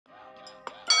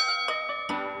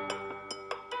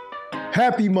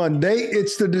Happy Monday.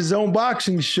 It's the DAZN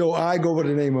Boxing Show. I go by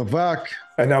the name of Vak.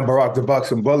 And I'm Barack the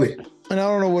Boxing Bully. And I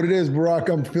don't know what it is, Barack.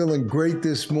 I'm feeling great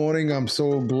this morning. I'm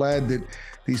so glad that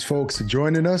these folks are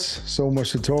joining us. So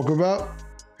much to talk about.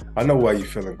 I know why you're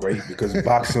feeling great, because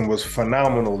boxing was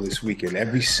phenomenal this weekend.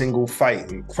 Every single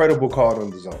fight, incredible card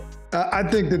on DAZN. I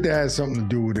think that has something to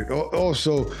do with it.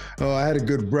 Also, I had a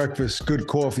good breakfast, good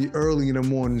coffee early in the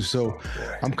morning, so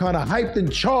I'm kind of hyped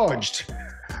and charged.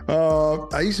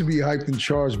 I used to be hyped and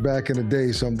charged back in the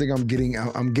day, so I think I'm getting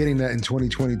that in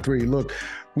 2023. Look,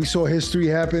 we saw history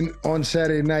happen on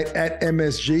Saturday night at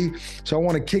MSG, so I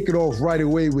want to kick it off right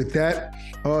away with that.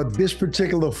 This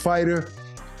particular fighter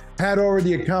had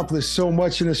already accomplished so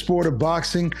much in the sport of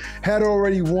boxing, had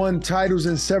already won titles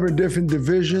in 7 different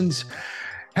divisions,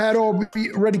 had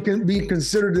already been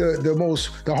considered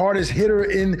the hardest hitter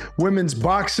in women's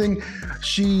boxing.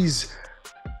 She's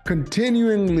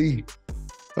continually,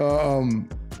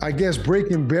 I guess,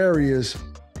 breaking barriers.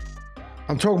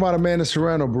 I'm talking about Amanda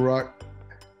Serrano, Barack.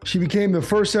 She became the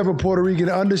first ever Puerto Rican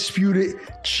undisputed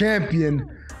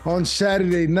champion on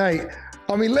Saturday night.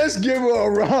 I mean, let's give her a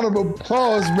round of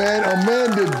applause, man.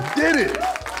 Amanda did it.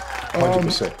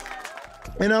 100%.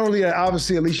 And not only that,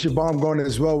 obviously, Alicia Baumgartner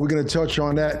as well. We're going to touch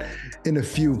on that in a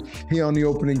few here on the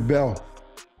opening bell.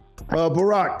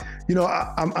 Barack, you know,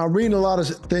 I'm reading a lot of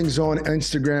things on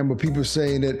Instagram with people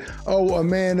saying that, oh,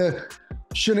 Amanda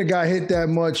shouldn't have got hit that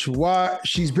much. Why?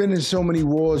 She's been in so many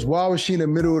wars. Why was she in the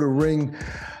middle of the ring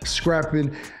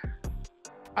scrapping?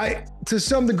 To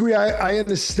some degree, I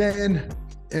understand,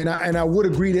 and I would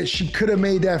agree that she could have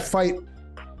made that fight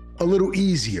a little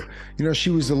easier. You know,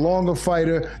 she was the longer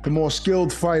fighter, the more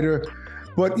skilled fighter.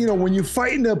 But, you know, when you're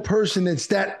fighting a person that's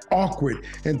that awkward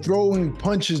and throwing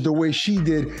punches the way she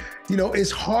did, you know,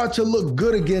 it's hard to look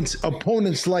good against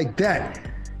opponents like that.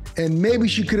 And maybe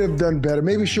she could have done better.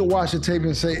 Maybe she'll watch the tape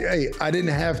and say, hey, I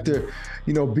didn't have to,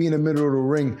 you know, be in the middle of the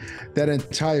ring that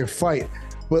entire fight.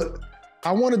 But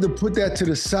I wanted to put that to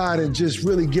the side and just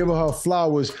really give her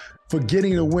flowers for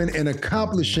getting the win and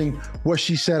accomplishing what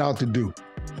she set out to do.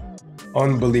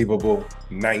 Unbelievable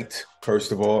night,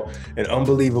 first of all, and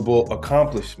unbelievable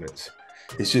accomplishments.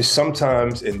 It's just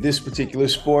sometimes in this particular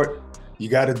sport, you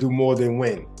got to do more than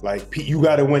win. Like, you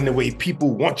got to win the way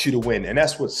people want you to win. And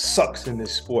that's what sucks in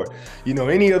this sport. You know,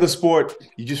 any other sport,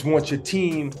 you just want your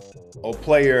team or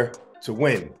player to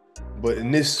win. But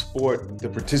in this sport, the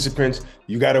participants,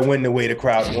 you got to win the way the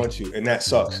crowd wants you. And that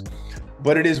sucks.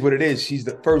 But it is what it is. She's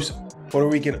the first Puerto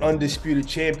Rican undisputed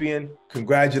champion.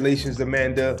 Congratulations,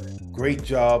 Amanda. Great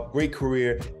job, great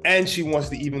career. And she wants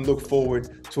to even look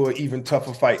forward to an even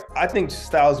tougher fight. I think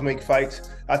styles make fights.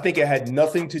 I think it had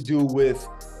nothing to do with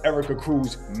Erica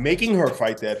Cruz making her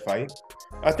fight that fight.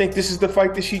 I think this is the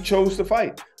fight that she chose to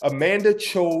fight. Amanda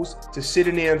chose to sit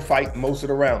in there and fight most of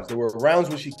the rounds. There were rounds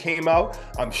where she came out.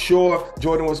 I'm sure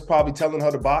Jordan was probably telling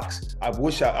her to box. I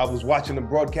wish I was watching the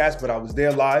broadcast, but I was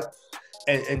there live.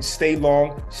 And stay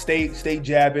long, stay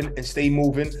jabbing and stay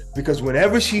moving, because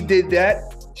whenever she did that,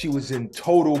 she was in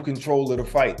total control of the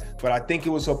fight. But I think it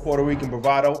was her Puerto Rican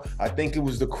bravado. I think it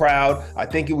was the crowd. I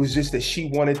think it was just that she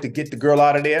wanted to get the girl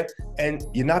out of there. And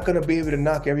you're not going to be able to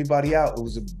knock everybody out. It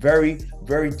was a very,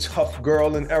 very tough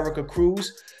girl in Erica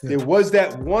Cruz. Yeah. There was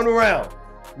that one round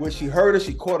where she hurt her.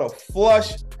 She caught a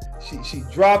flush. She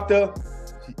dropped her.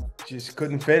 She just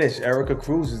couldn't finish. Erica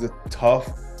Cruz is a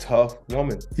tough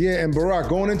woman. Yeah, and Barack,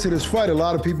 going into this fight, a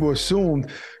lot of people assumed,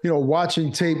 you know,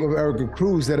 watching tape of Erica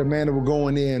Cruz, that Amanda would go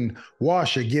in there and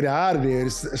wash her, get her out of there.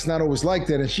 It's not always like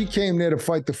that. And she came there to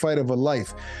fight the fight of her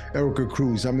life, Erica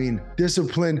Cruz. I mean,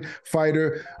 disciplined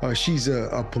fighter. She's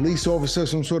a police officer,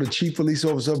 some sort of chief police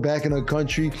officer back in her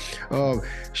country.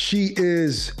 She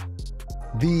is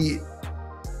the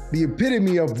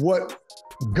epitome of what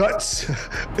guts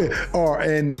are,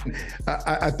 and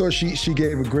I thought she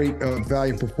gave a great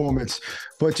valiant performance.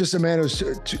 But just Amanda was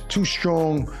too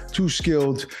strong, too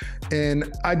skilled,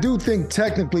 and I do think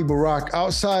technically, Barack,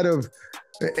 outside of,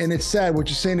 and it's sad, what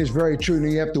you're saying is very true,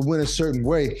 and you have to win a certain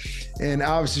way, and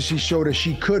obviously she showed that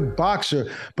she could box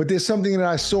her, but there's something that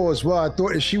I saw as well. I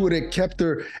thought if she would have kept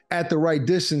her at the right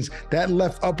distance, that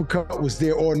left uppercut was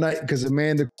there all night, because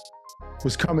Amanda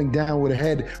was coming down with a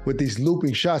head with these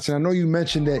looping shots. And I know you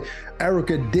mentioned that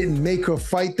Erica didn't make her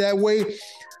fight that way.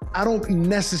 I don't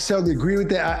necessarily agree with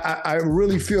that. I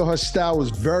really feel her style was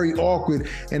very awkward.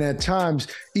 And at times,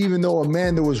 even though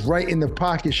Amanda was right in the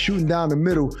pocket, shooting down the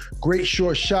middle, great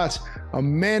short shots,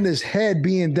 Amanda's head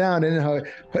being down and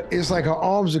it's like her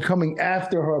arms are coming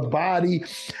after her body.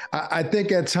 I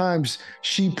think at times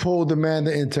she pulled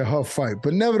Amanda into her fight.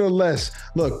 But nevertheless,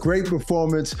 look, great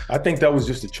performance. I think that was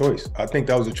just a choice. I think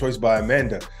that was a choice by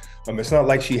Amanda. It's not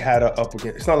like she had her up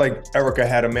against, it's not like Erica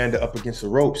had Amanda up against the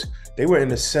ropes. They were in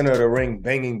the center of the ring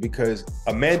banging because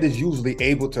Amanda's usually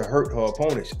able to hurt her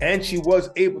opponents. And she was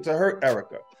able to hurt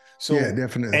Erica. So, yeah,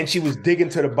 definitely. And she was digging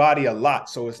to the body a lot.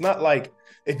 So it's not like,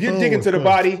 if you're digging to the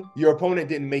body, your opponent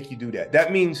didn't make you do that.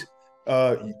 That means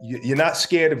you're not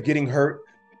scared of getting hurt.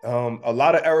 A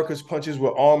lot of Erica's punches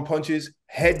were arm punches,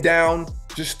 head down,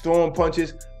 just throwing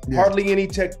punches, hardly any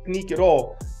technique at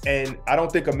all. And I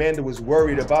don't think Amanda was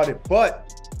worried about it, but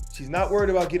she's not worried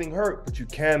about getting hurt, but you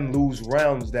can lose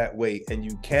rounds that way. And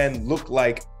you can look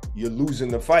like you're losing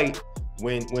the fight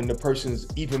when the person's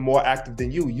even more active than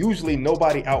you. Usually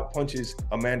nobody out punches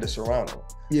Amanda Serrano.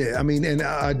 Yeah, I mean, and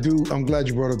I'm glad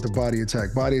you brought up the body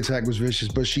attack. Body attack was vicious,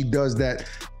 but she does that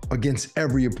against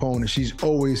every opponent. She's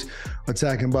always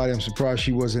attacking body. I'm surprised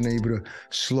she wasn't able to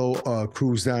slow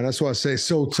Cruz down. That's why I say it's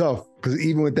so tough, because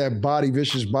even with that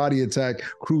vicious body attack,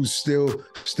 Cruz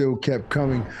still kept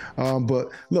coming.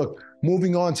 But look,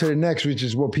 moving on to the next, which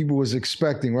is what people was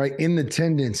expecting, right? In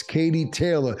attendance, Katie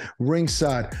Taylor,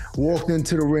 ringside, walked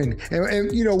into the ring.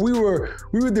 And you know, we were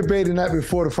debating that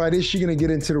before the fight. Is she gonna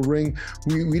get into the ring?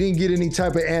 We didn't get any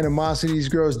type of animosity. These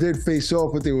girls did face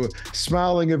off, but they were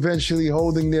smiling eventually,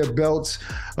 holding their belts.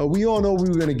 We all know we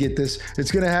were gonna get this. It's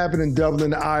gonna happen in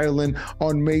Dublin, Ireland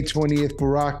on May 20th,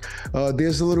 Barack.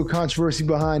 There's a little controversy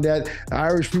behind that. The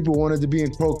Irish people wanted to be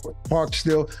in Croke Park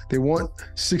still. They want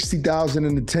 60,000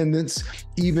 in attendance.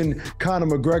 Even Conor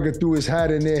McGregor threw his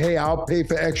hat in there. Hey, I'll pay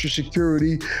for extra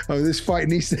security. This fight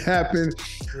needs to happen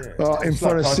in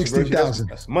front of 60,000.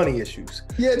 That's money issues.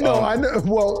 Yeah, no, I know.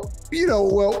 Well, you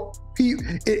know,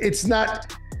 it's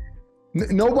not.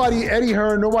 Nobody, Eddie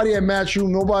Hearn, nobody at Matchroom,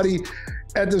 nobody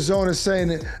at DAZN is saying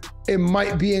that it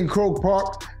might be in Croke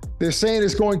Park. They're saying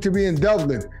it's going to be in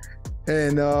Dublin.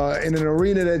 And in an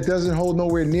arena that doesn't hold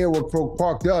nowhere near what Croke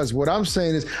Park does. What I'm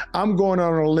saying is I'm going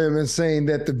on a limb and saying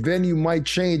that the venue might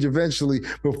change eventually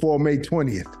before May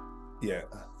 20th. Yeah,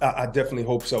 I definitely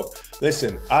hope so.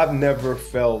 Listen, I've never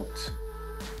felt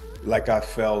like I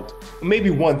felt, maybe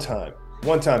one time,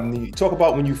 you talk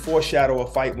about when you foreshadow a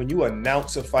fight, when you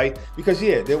announce a fight, because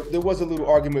yeah, there was a little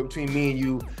argument between me and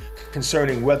you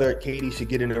concerning whether Katie should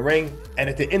get in the ring. And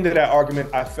at the end of that argument,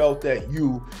 I felt that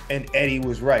you and Eddie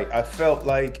was right. I felt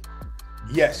like,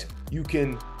 yes, you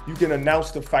can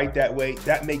announce the fight that way.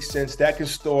 That makes sense. That can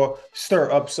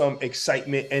stir up some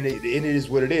excitement, and it is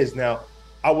what it is. Now,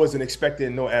 I wasn't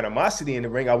expecting no animosity in the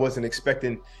ring. I wasn't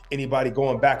expecting anybody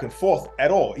going back and forth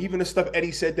at all. Even the stuff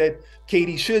Eddie said that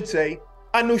Katie should say,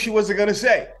 I knew she wasn't gonna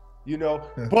say, you know?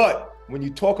 Yeah. But when you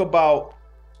talk about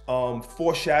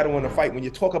foreshadowing a fight, when you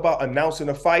talk about announcing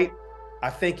a fight, I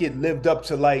think it lived up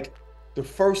to like the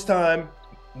first time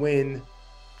when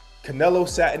Canelo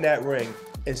sat in that ring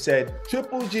and said,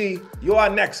 Triple G, you are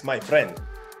next, my friend.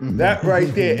 That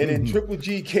right there. And then Triple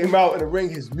G came out in the ring,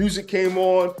 his music came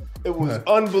on. It was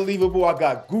unbelievable. I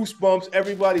got goosebumps.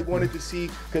 Everybody wanted to see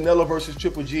Canelo versus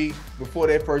Triple G before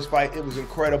their first fight. It was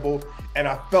incredible. And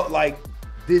I felt like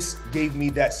this gave me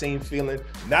that same feeling,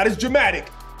 not as dramatic,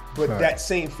 but that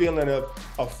same feeling of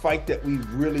a fight that we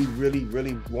really, really,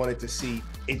 really wanted to see.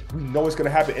 We know it's gonna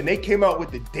happen. And they came out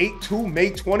with the date too, May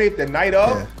 20th, the night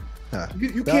of.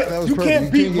 You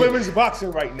can't beat women's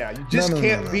boxing right now. You just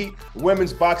can't beat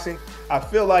women's boxing. I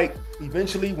feel like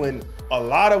eventually when a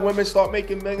lot of women start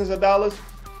making millions of dollars,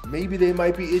 maybe there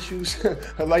might be issues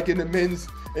like in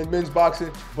men's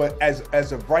boxing. But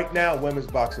as of right now, women's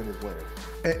boxing is winning.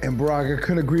 And Barack, I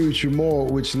couldn't agree with you more,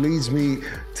 which leads me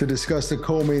to discuss the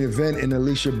co-main event in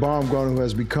Alicia Baumgartner, who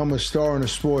has become a star in the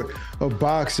sport of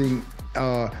boxing,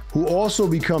 who also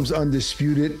becomes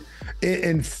undisputed.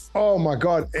 And oh my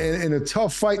God, in a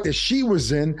tough fight that she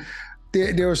was in,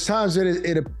 there was times that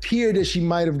it appeared that she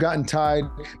might have gotten tired,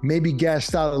 maybe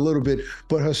gassed out a little bit,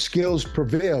 but her skills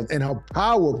prevailed and her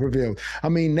power prevailed. I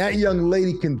mean, that young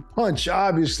lady can punch,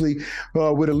 obviously,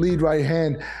 with a lead right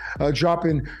hand,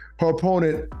 dropping her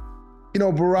opponent. You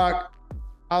know, Barack,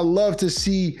 I love to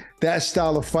see that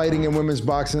style of fighting in women's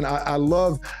boxing. I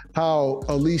love how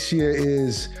Alicia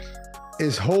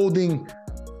is holding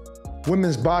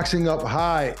women's boxing up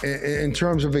high in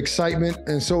terms of excitement,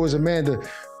 and so is Amanda.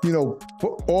 You know,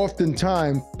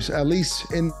 oftentimes, at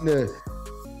least in the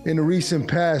recent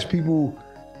past, people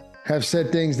have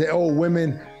said things that, oh,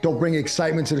 women don't bring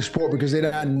excitement to the sport because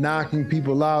they're not knocking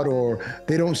people out, or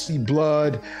they don't see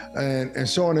blood, and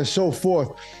so on and so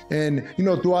forth. And, you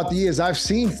know, throughout the years, I've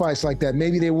seen fights like that.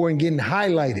 Maybe they weren't getting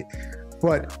highlighted.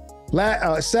 But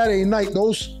Saturday night,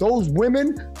 those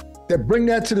women that bring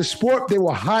that to the sport, they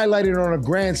were highlighted on a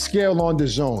grand scale on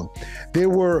DAZN. They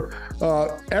were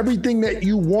everything that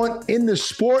you want in the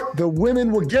sport, the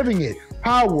women were giving it.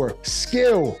 Power,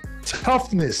 skill,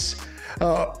 toughness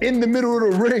in the middle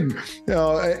of the ring.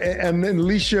 And then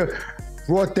Alicia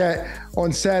brought that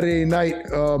on Saturday night.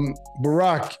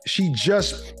 Barack,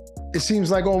 it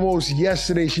seems like almost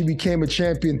yesterday she became a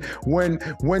champion,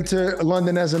 went to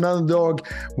London as an underdog,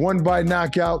 won by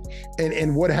knockout,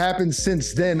 and what happened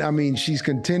since then, I mean, she's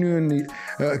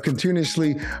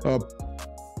continuously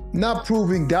not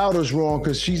proving doubters wrong,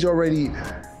 because she's already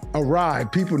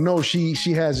arrived. People know she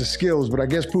has the skills, but I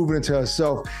guess proving it to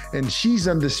herself, and she's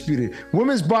undisputed.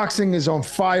 Women's boxing is on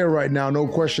fire right now, no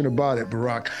question about it,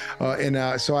 Barack.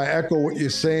 So I echo what you're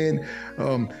saying.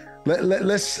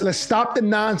 Let's stop the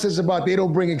nonsense about they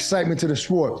don't bring excitement to the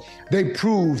sport. They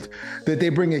proved that they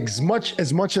bring as much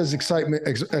as excitement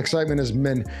as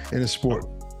men in the sport.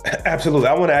 Absolutely.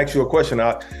 I want to ask you a question.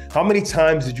 How many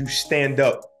times did you stand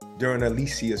up during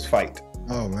Alicia's fight?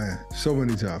 Oh man, so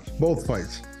many times. Both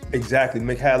fights. Exactly.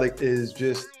 Michalik is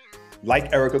just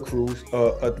like Erica Cruz,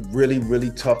 a really, really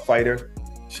tough fighter.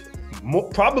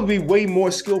 Probably way more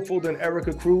skillful than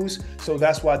Erica Cruz. So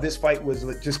that's why this fight was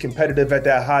just competitive at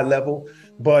that high level.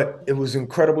 But it was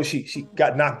incredible. She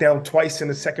got knocked down twice in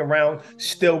the second round,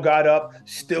 still got up,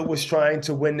 still was trying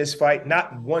to win this fight.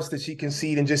 Not once did she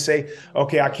concede and just say,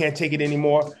 okay, I can't take it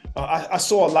anymore. I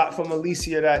saw a lot from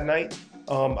Alicia that night.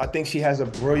 I think she has a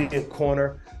brilliant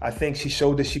corner. I think she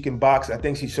showed that she can box. I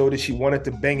think she showed that she wanted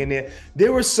to bang in there.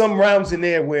 There were some rounds in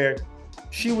there where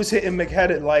she was hitting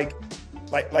McHead like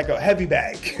a heavy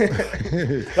bag.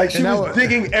 Like she was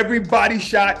digging every body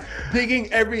shot,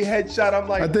 digging every head shot. I'm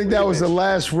like, I think that was the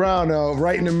last round,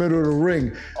 right in the middle of the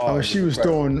ring. She was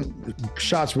throwing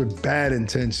shots with bad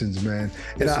intentions, man.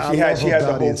 And she had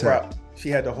the whole crowd. She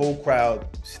had the whole crowd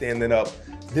standing up.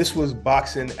 This was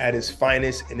boxing at its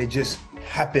finest, and it just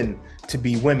happened to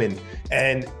be women.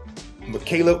 And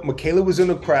Michaela was in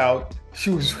the crowd.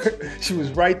 She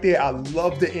was right there. I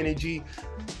love the energy.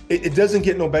 It doesn't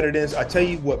get no better than this. I tell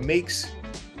you what makes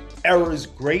eras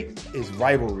great is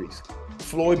rivalries.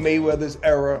 Floyd Mayweather's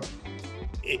era,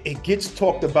 it gets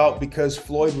talked about because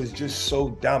Floyd was just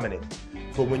so dominant.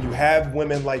 But when you have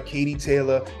women like Katie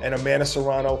Taylor and Amanda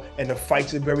Serrano, and the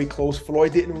fights are very close,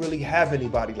 Floyd didn't really have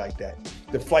anybody like that.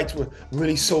 The fights were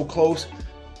really so close.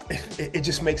 It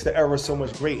just makes the era so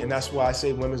much great, and that's why I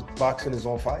say women's boxing is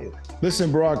on fire. Listen,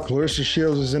 Brock, Clarissa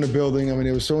Shields is in the building. I mean,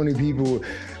 there were so many people.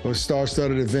 It was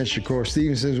star-studded event. Shakur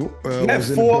Stevenson was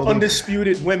in the 4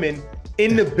 undisputed women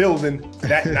in the building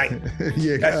that night.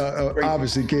 Yeah,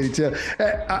 obviously, Katie Taylor.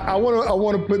 I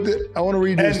want to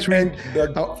read this tweet. And the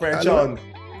Franchon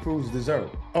Cruz DAZN.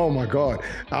 Oh my God,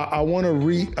 I want to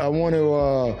read.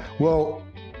 Well,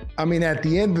 I mean, at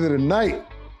the end of the night,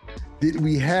 did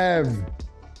we have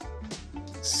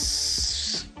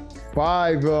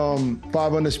five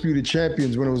undisputed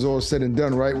champions when it was all said and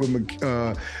done, right?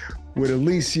 With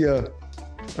Alicia,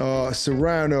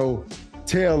 Serrano,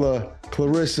 Taylor,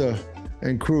 Clarissa,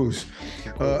 and Cruz.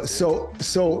 So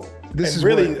this is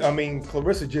really, I mean,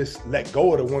 Clarissa just let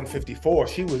go of the 154.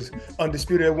 She was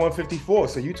undisputed at 154.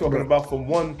 So you're talking about from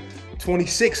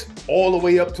 126 all the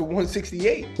way up to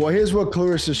 168. Well, here's what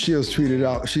Clarissa Shields tweeted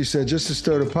out. She said, just to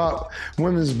stir the pot,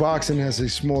 women's boxing has a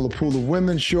smaller pool of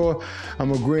women. Sure,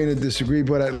 I'm agreeing to disagree,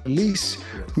 but at least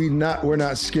we're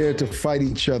not scared to fight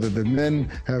each other. The men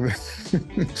have,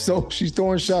 so she's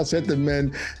throwing shots at the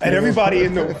men. And everybody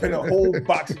in the whole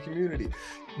boxing community.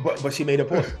 But she made a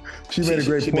point. She made a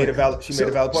great point. She made a valid point.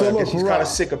 I guess she's kind of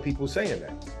sick of people saying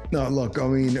that. No, look, I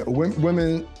mean,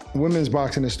 women's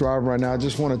boxing is thriving right now. I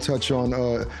just want to touch on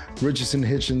Richardson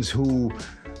Hitchens, who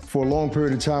for a long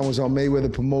period of time was on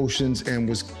Mayweather Promotions and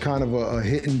was kind of a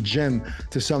hidden gem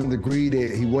to some degree.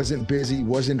 He wasn't busy, he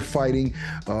wasn't fighting.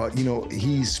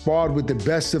 He sparred with the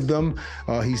best of them.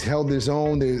 He's held his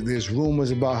own. There's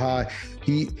rumors about how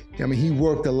he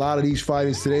worked a lot of these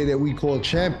fighters today that we call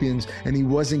champions, and he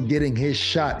wasn't getting his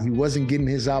shot. He wasn't getting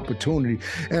his opportunity.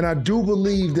 And I do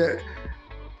believe that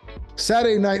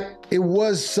Saturday night, it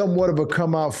was somewhat of a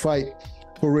come-out fight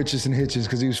for Richardson Hitchens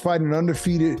because he was fighting an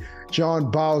undefeated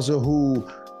John Bowser, who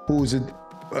was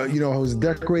a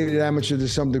decorated amateur to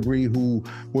some degree, who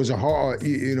was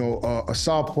a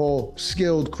southpaw,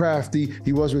 skilled, crafty.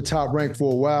 He was with Top Rank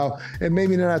for a while, and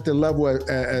maybe not at the level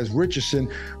as Richardson,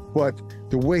 but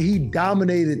the way he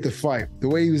dominated the fight, the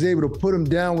way he was able to put him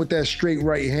down with that straight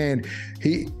right hand,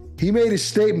 he made a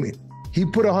statement. He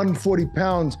put 140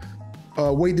 pounds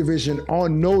weight division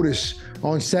on notice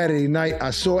on Saturday night.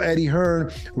 I saw Eddie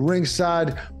Hearn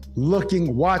ringside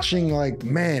watching like,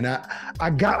 man, I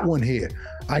got one here.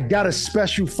 I got a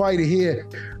special fighter here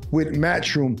with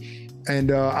Matchroom,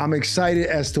 and I'm excited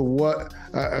as to what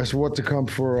to come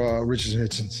for Richardson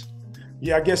Hitchens.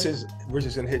 Yeah, I guess it's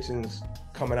Richardson Hitchens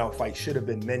coming out fight should have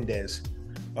been Mendez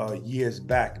years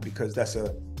back, because that's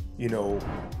a, you know,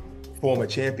 former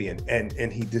champion,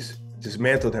 and he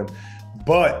dismantled him.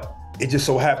 But it just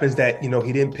so happens that, you know,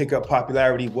 he didn't pick up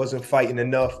popularity, wasn't fighting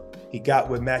enough. He got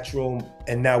with Matchroom,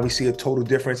 and now we see a total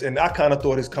difference. And I kind of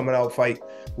thought his coming out fight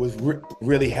was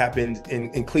really happened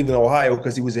in Cleveland, Ohio,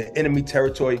 because he was in enemy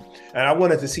territory. And I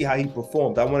wanted to see how he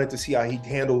performed. I wanted to see how he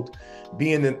handled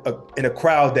being in a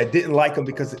crowd that didn't like him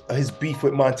because of his beef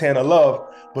with Montana Love,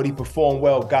 but he performed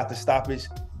well, got the stoppage.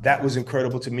 That was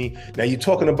incredible to me. Now you're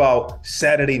talking about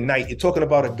Saturday night. You're talking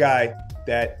about a guy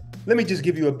that, let me just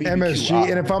give you a BBQ. MSG,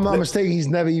 and if I'm not mistaken, he's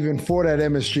never even fought at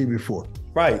MSG before.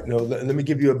 Right. No, let me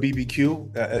give you a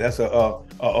BBQ. That's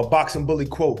a boxing bully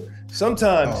quote.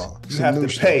 Sometimes you have to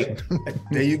pay.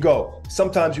 There you go.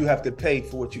 Sometimes you have to pay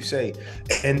for what you say.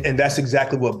 And that's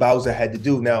exactly what Bowser had to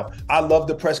do. Now, I love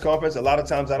the press conference. A lot of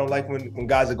times I don't like when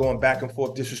guys are going back and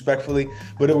forth disrespectfully,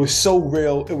 but it was so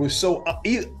real. It was so,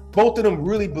 both of them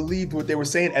really believed what they were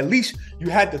saying. At least you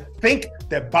had to think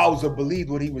that Bowser believed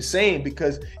what he was saying,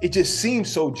 because it just seemed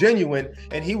so genuine.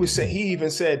 And he even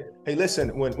said, hey, listen,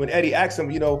 when Eddie asked him,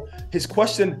 you know, his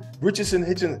question, Richardson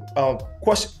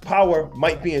question power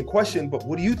might be in question, but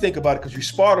what do you think about it? Because you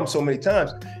sparred him so many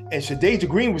times. And Shadeja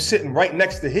Green was sitting right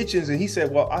next to Hitchens, and he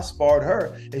said, well, I sparred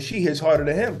her and she hits harder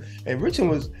than him. And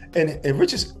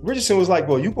Richardson was like,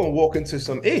 well, you're gonna walk into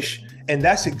some ish. And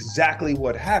that's exactly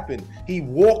what happened. He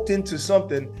walked into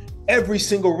something every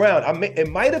single round. It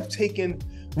might have taken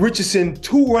Richardson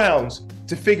 2 rounds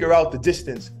to figure out the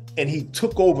distance, and he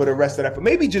took over the rest of that fight,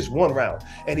 maybe just 1 round,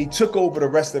 and he took over the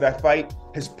rest of that fight.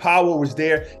 His power was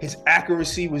there, his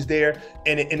accuracy was there,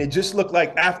 and it just looked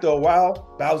like after a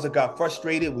while, Bowser got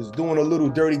frustrated, was doing a little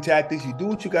dirty tactics. You do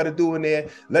what you got to do in there,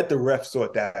 let the ref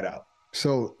sort that out.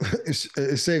 So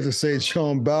it's safe to say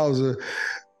Sean Bowser,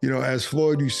 you know, as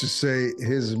Floyd used to say,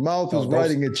 his mouth was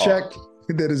writing a check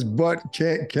that his butt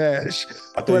can't cash.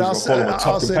 I thought he was going to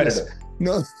call him a tough competitor.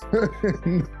 No,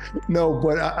 no,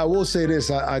 but I will say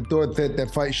this. I thought that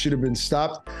fight should have been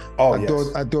stopped. I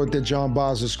thought that John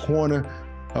Bowser's corner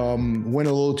went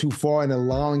a little too far in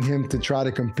allowing him to try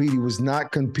to compete. He was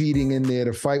not competing in there.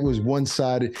 The fight was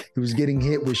one-sided. He was getting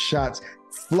hit with shots,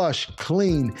 flush,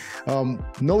 clean,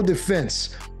 no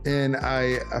defense. And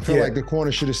I feel like the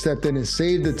corner should have stepped in and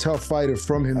saved the tough fighter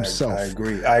from himself. I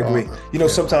agree. You know,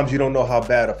 sometimes you don't know how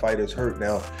bad a fighter's hurt.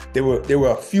 Now, there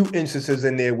were a few instances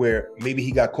in there where maybe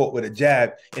he got caught with a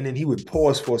jab, and then he would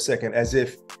pause for a second as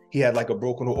if he had like a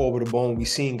broken orbital bone. We've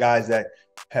seen guys that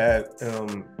have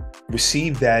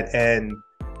received that and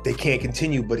they can't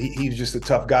continue, but he's just a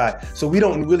tough guy. So we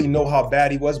don't really know how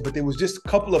bad he was, but there was just a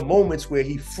couple of moments where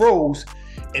he froze,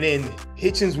 and then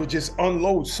Hitchens would just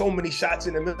unload so many shots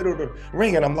in the middle of the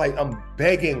ring. And I'm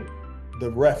begging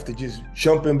the ref to just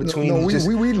jump in between. No,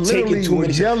 we literally too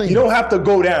many yelling. You don't have to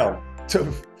go down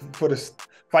for the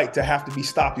fight to have to be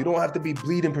stopped. You don't have to be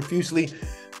bleeding profusely,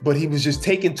 but he was just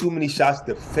taking too many shots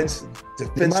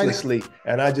defenselessly.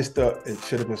 And I just thought it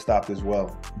should have been stopped as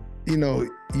well. You know,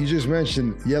 you just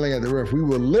mentioned yelling at the ref. We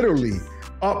were literally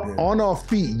up on our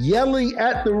feet, yelling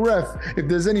at the ref. If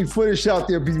there's any footage out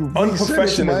there, people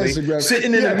unprofessionally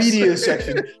sitting in the media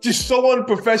section, just so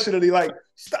unprofessionally, like,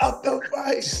 stop the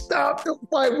fight. Stop the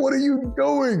fight. What are you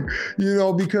doing? You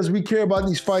know, because we care about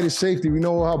these fighters' safety. We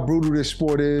know how brutal this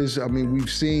sport is. I mean, we've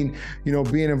seen, you know,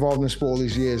 being involved in the sport all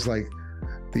these years, like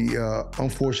the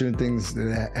unfortunate things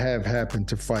that have happened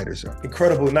to fighters.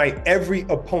 Incredible night. Every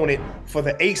opponent for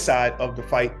the A side of the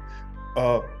fight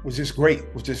was just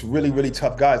great. Was just really, really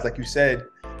tough guys. Like you said,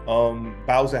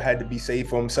 Bowser had to be saved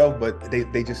for himself, but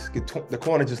they just the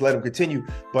corner just let him continue.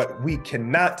 But we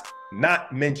cannot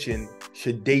not mention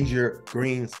Shadeja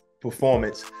Green's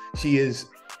performance. She is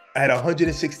at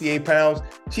 168 pounds.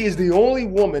 She is the only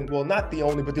woman, well, not the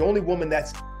only, but the only woman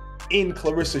that's in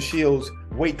Clarissa Shields'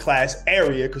 weight class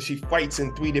area, because she fights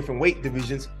in 3 different weight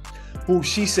divisions, who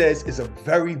she says is a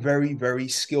very, very, very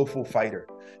skillful fighter.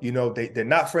 You know, they're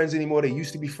not friends anymore. They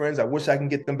used to be friends. I wish I can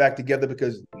get them back together,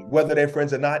 because whether they're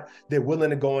friends or not, they're willing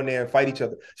to go in there and fight each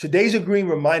other. Shadeja Green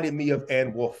reminded me of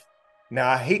Ann Wolfe. Now,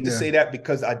 I hate to say that,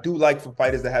 because I do like for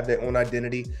fighters that have their own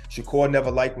identity. Shakur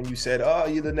never liked when you said, oh,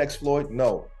 you're the next Floyd.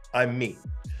 No, I'm me.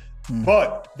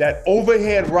 But that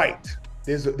overhand right,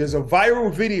 there's a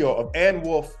viral video of Ann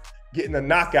Wolfe getting a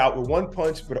knockout with 1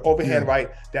 punch with an overhand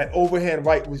right. That overhand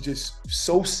right was just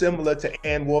so similar to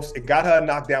Ann Wolfe's. It got her a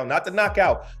knockdown, not the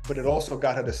knockout, but it also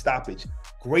got her the stoppage.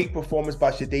 Great performance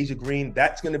by Shadeja Green.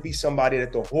 That's going to be somebody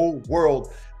that the whole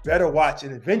world better watch.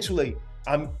 And eventually,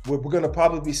 we're going to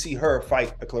probably see her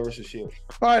fight a Clarissa Shields.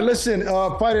 All right, listen,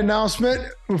 fight announcement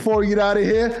before we get out of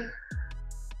here.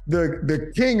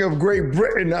 the king of Great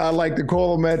Britain, I like to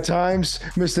call him at times.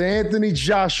 Mr. Anthony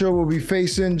Joshua will be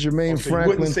facing Jermaine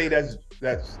Franklin. You wouldn't say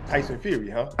that's Tyson Fury,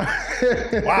 huh?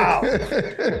 Wow.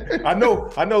 I know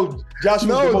Joshua's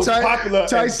the most popular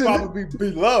Tyson, and probably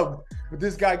beloved, but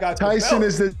this guy got Tyson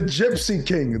is the Gypsy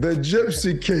King,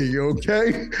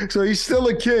 okay? So he's still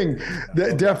a king,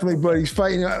 definitely, but he's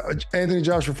fighting, Anthony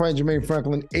Joshua fighting Jermaine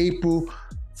Franklin April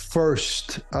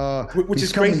 1st. Which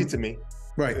is crazy to me.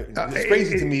 Right. It's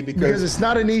crazy to me because it's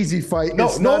not an easy fight.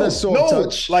 It's not a soft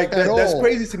touch. Like that's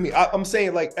crazy to me. I'm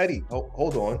saying, like, Eddie,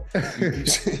 hold on.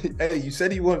 Eddie, you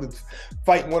said he wanted to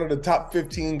fight one of the top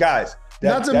 15 guys.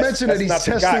 Not to mention that he's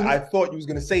testing. The guy I thought you was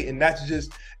gonna say, and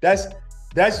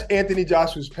that's Anthony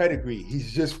Joshua's pedigree.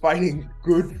 He's just fighting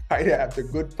good fighter after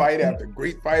good fighter after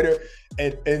great fighter,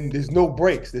 and there's no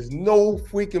breaks. There's no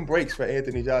freaking breaks for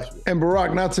Anthony Joshua. And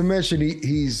Barack, not to mention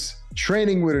he's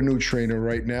training with a new trainer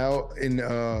right now in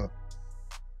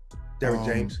Derek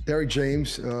James. Derek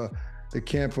James, the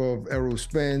camp of Errol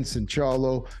Spence and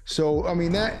Charlo. So I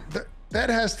mean that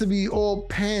has to be all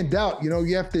panned out. You know,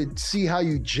 you have to see how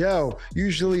you gel.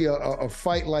 Usually a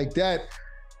fight like that,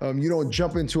 you don't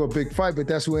jump into a big fight, but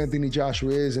that's who Anthony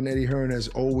Joshua is, and Eddie Hearn has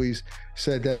always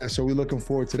said that. So we're looking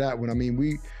forward to that one. I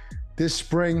mean, this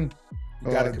spring,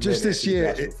 just this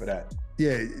year, for that.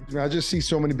 Yeah, I just see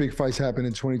so many big fights happen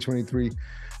in 2023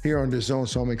 here on DAZN,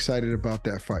 so I'm excited about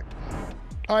that fight.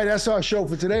 All right, that's our show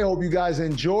for today. Hope you guys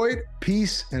enjoyed.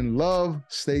 Peace and love.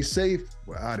 Stay safe.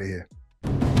 We're out of here.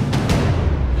 And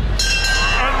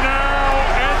now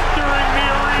entering the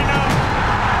arena,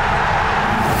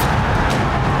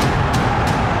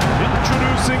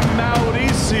 introducing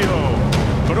Mauricio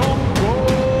Bronco.